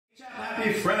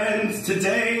happy friends.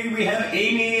 Today we have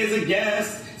Amy as a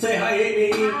guest. Say hi,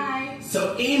 Amy. Hi.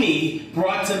 So Amy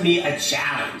brought to me a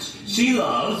challenge. She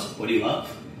loves, what do you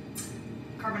love?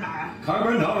 Carbonara.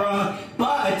 Carbonara.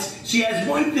 But she has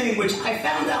one thing which I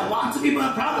found out lots of people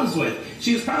have problems with.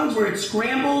 She has problems where it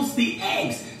scrambles the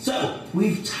eggs. So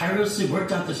we've tirelessly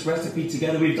worked out this recipe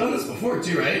together. We've done this before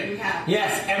too, right? We have.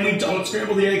 Yes, and we don't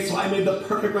scramble the eggs, so I made the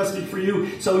perfect recipe for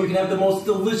you so you can have the most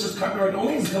delicious carbonara. It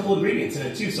only has a couple ingredients in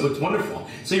it too, so it's wonderful.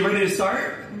 So you ready to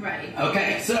start? I'm ready.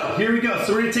 Okay, so here we go.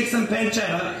 So we're going to take some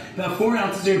pancetta, about 4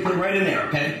 ounces, you're going to put it right in there,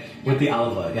 okay? With the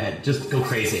olive oil. Go ahead, just go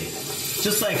crazy.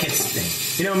 Just like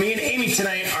it's, you know, me and Amy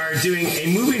tonight are doing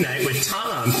a movie night with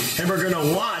Tom, and we're going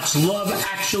to watch Love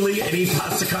Actually and eat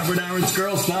pasta carbonara. It's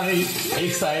girls' night. Are you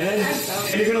excited?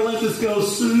 And you're going to let this go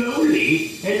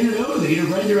slowly to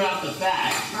render out the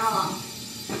fat. How long?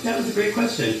 That was a great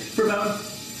question. For about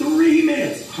 3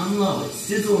 minutes on low. It's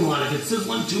sizzling a lot. If it's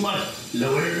sizzling too much,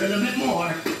 lower it a little bit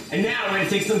more. And now we're going to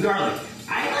take some garlic.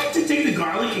 I like to take the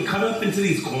garlic and cut it up into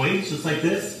these coins, just like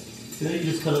this. You know, you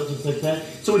just cut it just like that,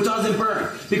 so it doesn't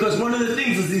burn. Because one of the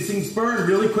things is these things burn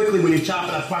really quickly when you chop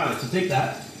it up finely. So take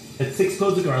that. That's 6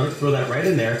 cloves of garlic. Throw that right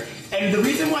in there. And the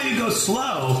reason why you go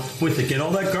slow with it, get all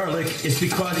that garlic, is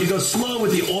because you go slow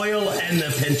with the oil and the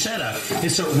pancetta,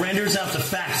 is so it renders out the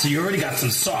fat. So you already got some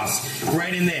sauce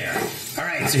right in there. All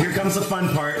right, so here comes the fun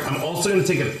part. I'm also going to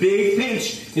take a big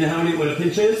pinch. You know what a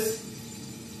pinch is?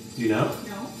 Do you know?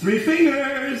 No. 3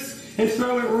 fingers. And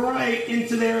throw it right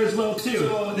into there as well, too.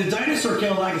 So the dinosaur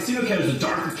kale, Lagosino kale, is a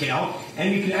darker kale,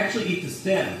 and you can actually eat the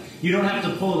stem. You don't have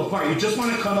to pull it apart. You just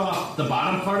want to cut off the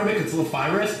bottom part of it, because it's a little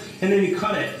fibrous, and then you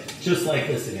cut it just like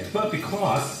this in here. But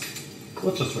because,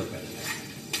 let's just rip it in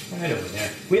there. Right over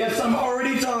there. We have some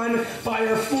already done by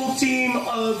our full team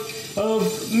of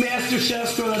master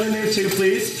chefs. Throw that in there too,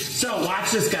 please. So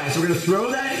watch this, guys. We're going to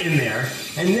throw that in there,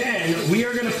 and then we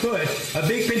are going to put a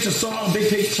big pinch of salt, a big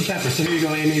pinch of pepper. So here you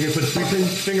go, Amy. You're going to put 3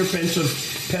 finger pinch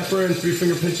of pepper and 3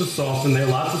 finger pinch of salt in there.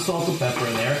 Lots of salt and pepper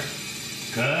in there.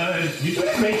 Good. You're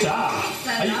doing a great job.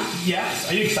 Yes.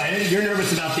 Are you excited? You're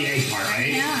nervous about the egg part,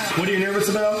 right? Yeah. What are you nervous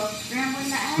about? Scrambling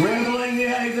the eggs. Scrambling the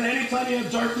eggs. And anytime you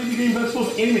have dark leafy green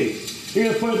vegetables, Amy,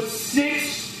 you're going to put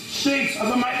 6 shakes of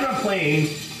a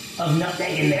microplane of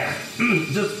nutmeg in there.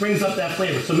 Just brings up that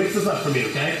flavor. So mix this up for me,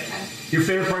 okay? Your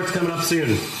favorite part's coming up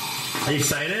soon. Are you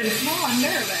excited? No, I'm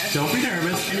nervous. Don't be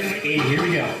nervous. And Amy, here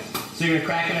we go. So you're going to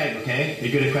crack an egg, okay? Are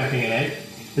you good at cracking an egg?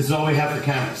 This is all we have for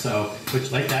camera. So put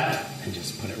it like that and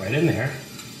just put it right in there.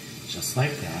 Just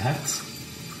like that.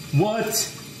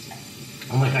 What?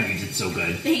 Oh my God, you did so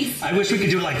good. Thanks. I wish we could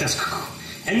do it like this.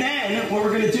 And then what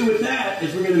we're going to do with that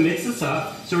is we're going to mix this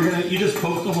up. So you just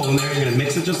poke the hole in there. You're going to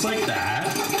mix it just like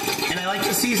that. And I like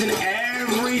to season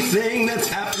everything that's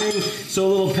happening. So a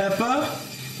little pepper,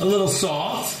 a little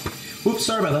salt. Oops,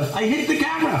 sorry about that. I hit the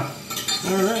camera.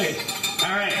 All right.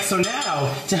 All right, so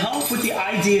now, to help with the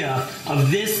idea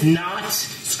of this not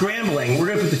scrambling, we're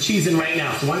going to put the cheese in right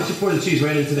now. So why don't you pour the cheese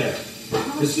right into there?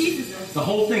 How much cheese is this? The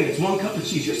whole thing. It's 1 cup of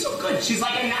cheese. You're so good. She's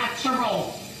like a natural.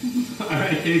 All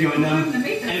right, here you go. And now,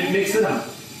 and mix it up.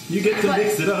 You get to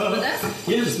mix it up. With this?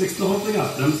 Yeah, just mix the whole thing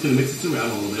up. And I'm just going to mix it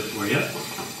around a little bit for you.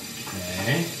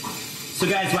 Okay. So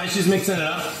guys, while she's mixing it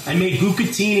up, I made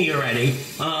bucatini already,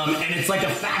 and it's like a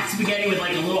fat spaghetti with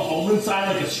like a little hole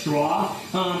inside, like a straw.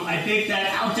 I baked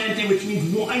that al dente, which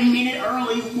means 1 minute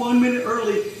early, 1 minute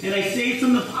early, and I saved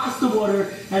some of the pasta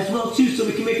water as well too, so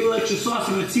we can make a little extra sauce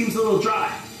if it seems a little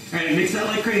dry. All right, mix that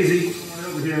like crazy. Right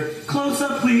over here. Close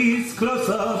up, please. Close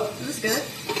up. Is this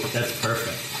good? That's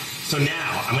perfect. So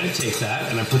now I'm going to take that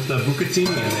and I put the bucatini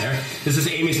in there. This is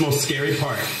Amy's most scary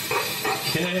part.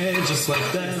 Okay, just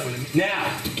like that.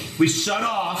 Now, we shut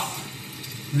off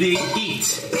the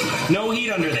heat. No heat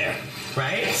under there,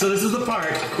 right? So this is the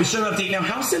part. We shut off the heat. Now,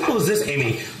 how simple is this,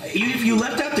 Amy? If you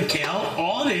left out the kale,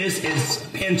 all it is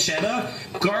pancetta,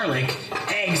 garlic,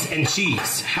 eggs, and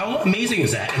cheese. How amazing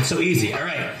is that? It's so easy. All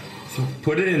right, so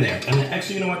put it in there. And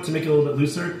actually, you know what? To make it a little bit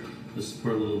looser, just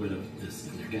pour a little bit of this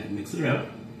in there. Go ahead and mix it around.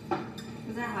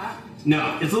 Is that hot?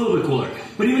 No, it's a little bit cooler.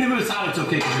 But even if it was hot, it's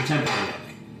okay because you're tempering it.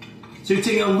 So you're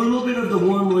taking a little bit of the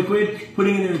warm liquid,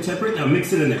 putting it in there and temper it. Now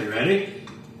mix it in there. You ready?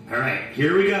 All right,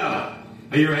 here we go.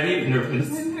 Are you ready? Nervous?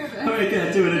 I'm nervous. All right,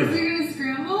 yeah, do it anyway. Is it going to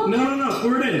scramble? No.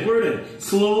 Pour it in.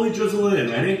 Slowly drizzle it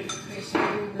in. Ready?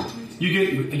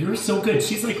 Okay, You're so good.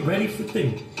 She's like ready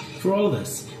for all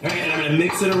this. All right, and I'm gonna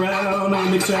mix it around. I'm gonna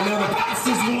mix it around. Now the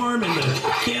pasta's warm and the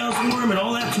kale's warm and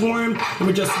all that's warm. And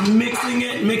we're just mixing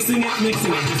it.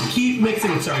 Just keep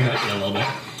mixing it. Sorry, I got you a little bit.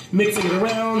 Mixing it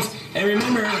around. And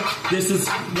remember, this is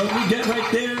what we get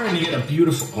right there, and you get a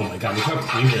beautiful, oh my God, look how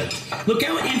creamy that is. Look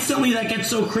how instantly that gets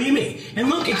so creamy. And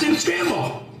look, it didn't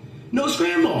scramble. No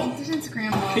scramble. It didn't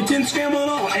scramble. It didn't scramble at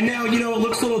all. And now, you know, it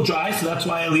looks a little dry, so that's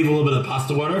why I leave a little bit of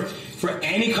pasta water. For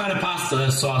any kind of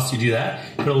pasta sauce, you do that.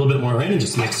 Put a little bit more in and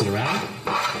just mix it around.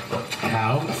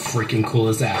 How freaking cool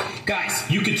is that? Guys,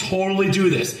 you could totally do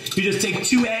this. You just take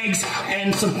 2 eggs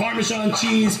and some Parmesan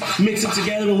cheese, mix it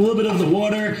together with a little bit of the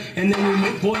water, and then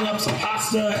you boil up some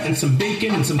pasta and some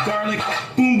bacon and some garlic.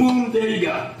 Boom, boom, there you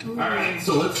go. Ooh. All right,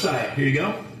 so let's try it. Here you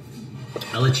go.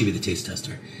 I'll let you be the taste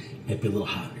tester. Might be a little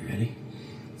hot. You ready?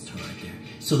 Let's try right there.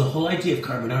 So the whole idea of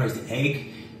carbonara is the egg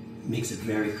makes it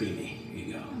very creamy. Here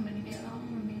you go. I'm gonna get all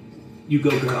of me. You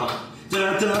go, girl.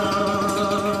 Da-da-da!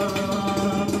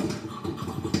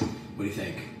 What do you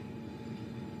think?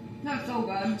 That's so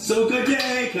good. So good,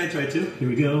 yay! Can I try it too? Here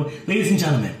we go. Ladies and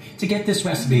gentlemen, to get this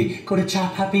recipe, go to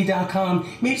chophappy.com.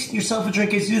 Make yourself a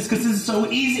drink as you do this because this is so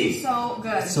easy. So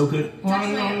good. So good. It's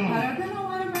actually better than a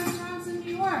lot of restaurants in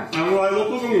New York. Oh,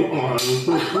 look at you. Oh, it's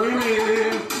so creamy.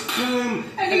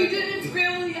 And you didn't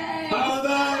scramble the egg. How about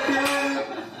that?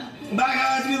 Bye,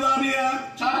 guys. We love you.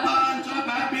 Chop on, chop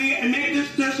happy, and make this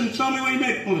dish and show me what you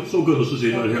make. Oh, it's so good. Let's just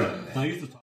eat it right here. I used to